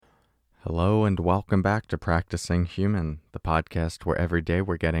Hello and welcome back to Practicing Human, the podcast where every day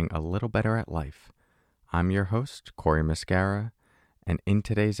we're getting a little better at life. I'm your host, Corey Mascara, and in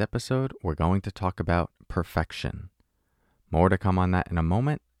today's episode, we're going to talk about perfection. More to come on that in a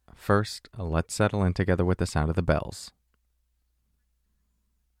moment. First, let's settle in together with the sound of the bells.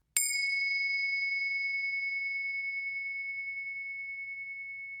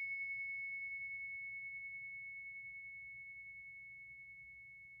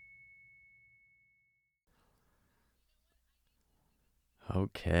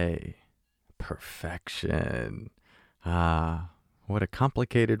 Okay, perfection. What a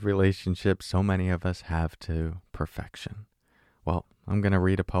complicated relationship so many of us have to perfection. Well, I'm going to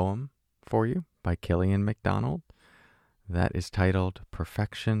read a poem for you by Killian MacDonald that is titled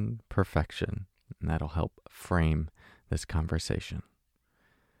Perfection, Perfection, and that'll help frame this conversation.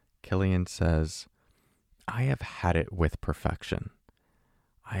 Killian says, I have had it with perfection.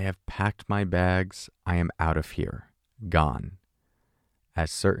 I have packed my bags. I am out of here, gone. As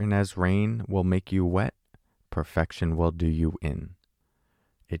certain as rain will make you wet, perfection will do you in.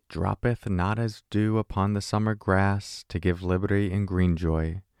 It droppeth not as dew upon the summer grass to give liberty and green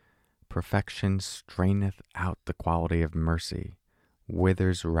joy. Perfection straineth out the quality of mercy,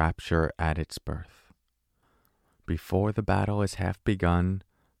 withers rapture at its birth. Before the battle is half begun,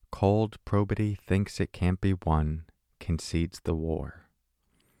 cold probity thinks it can't be won, concedes the war.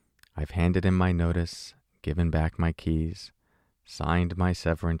 I've handed in my notice, given back my keys, signed my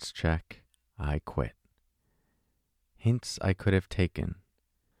severance check, I quit. Hints I could have taken.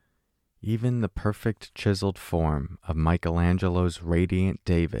 Even the perfect chiseled form of Michelangelo's radiant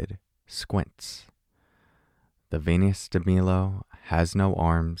David squints. The Venus de Milo has no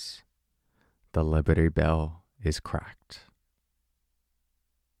arms. The Liberty Bell is cracked.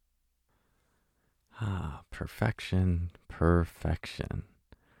 Perfection, perfection.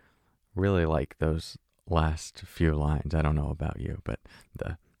 Really like those last few lines. I don't know about you, but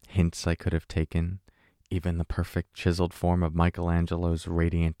the hints I could have taken, even the perfect chiseled form of Michelangelo's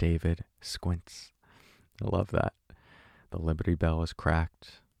radiant David squints. I love that. The Liberty Bell is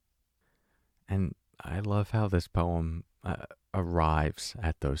cracked. And I love how this poem arrives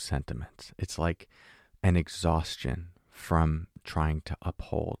at those sentiments. It's like an exhaustion from trying to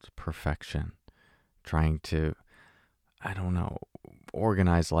uphold perfection, trying to,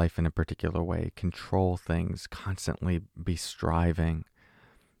 organize life in a particular way, control things, constantly be striving.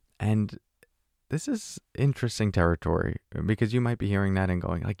 And this is interesting territory because you might be hearing that and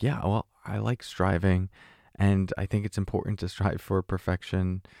going like, yeah, well, I like striving and I think it's important to strive for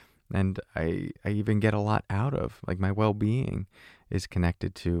perfection. And I even get a lot out of, like, my well-being is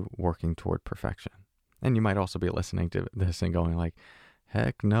connected to working toward perfection. And you might also be listening to this and going like,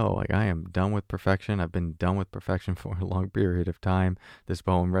 heck no, like I am done with perfection. I've been done with perfection for a long period of time. This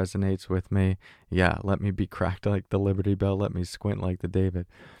poem resonates with me. Yeah, let me be cracked like the Liberty Bell. Let me squint like the David.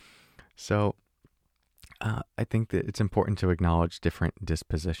 So I think that it's important to acknowledge different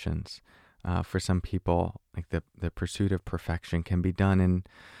dispositions. For some people, like the pursuit of perfection can be done in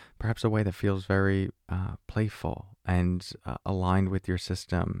perhaps a way that feels very playful and aligned with your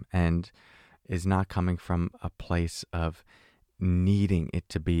system and is not coming from a place of needing it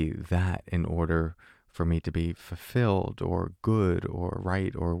to be that in order for me to be fulfilled or good or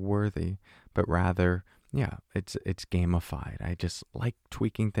right or worthy, but rather, yeah, it's gamified. I just like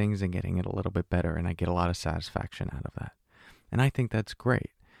tweaking things and getting it a little bit better, and I get a lot of satisfaction out of that. And I think that's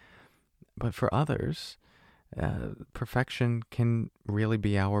great. But for others, perfection can really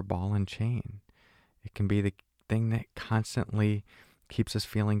be our ball and chain. It can be the thing that constantly keeps us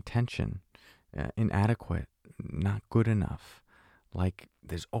feeling tension, inadequate, not good enough. Like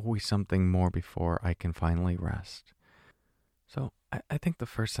there's always something more before I can finally rest. So I think the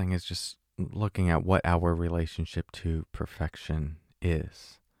first thing is just looking at what our relationship to perfection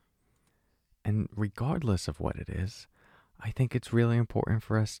is. And regardless of what it is, I think it's really important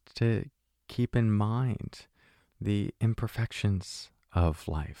for us to keep in mind the imperfections of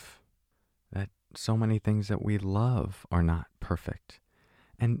life. That so many things that we love are not perfect.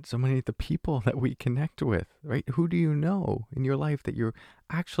 And so many of the people that we connect with, right? Who do you know in your life that you're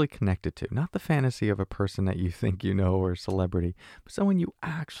actually connected to? Not the fantasy of a person that you think you know or a celebrity, but someone you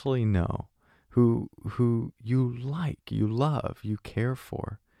actually know, who you like, you love, you care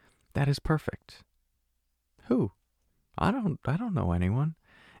for. That is perfect. Who? I don't know anyone.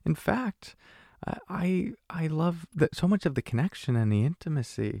 In fact, I love that so much of the connection and the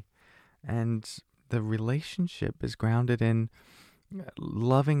intimacy and the relationship is grounded in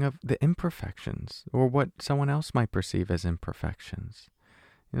loving of the imperfections or what someone else might perceive as imperfections.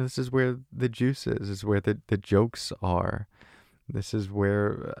 This is where the juice is where the jokes are. This is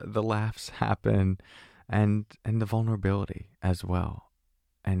where the laughs happen and the vulnerability as well.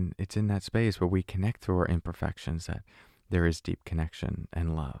 And it's in that space where we connect through our imperfections that there is deep connection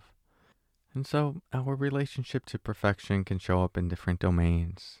and love. And so our relationship to perfection can show up in different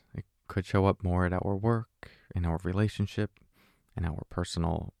domains. It could show up more at our work, in our relationship, in our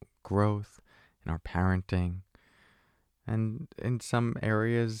personal growth, in our parenting. And in some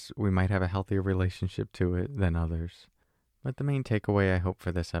areas, we might have a healthier relationship to it than others. But the main takeaway I hope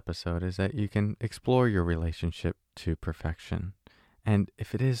for this episode is that you can explore your relationship to perfection. And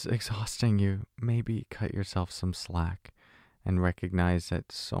if it is exhausting you, maybe cut yourself some slack and recognize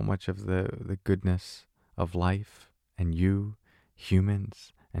that so much of the goodness of life and you,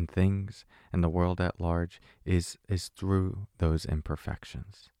 humans and things and the world at large is through those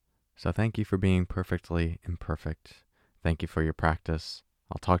imperfections. So thank you for being perfectly imperfect. Thank you for your practice.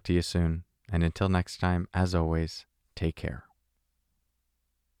 I'll talk to you soon. And until next time, as always, take care.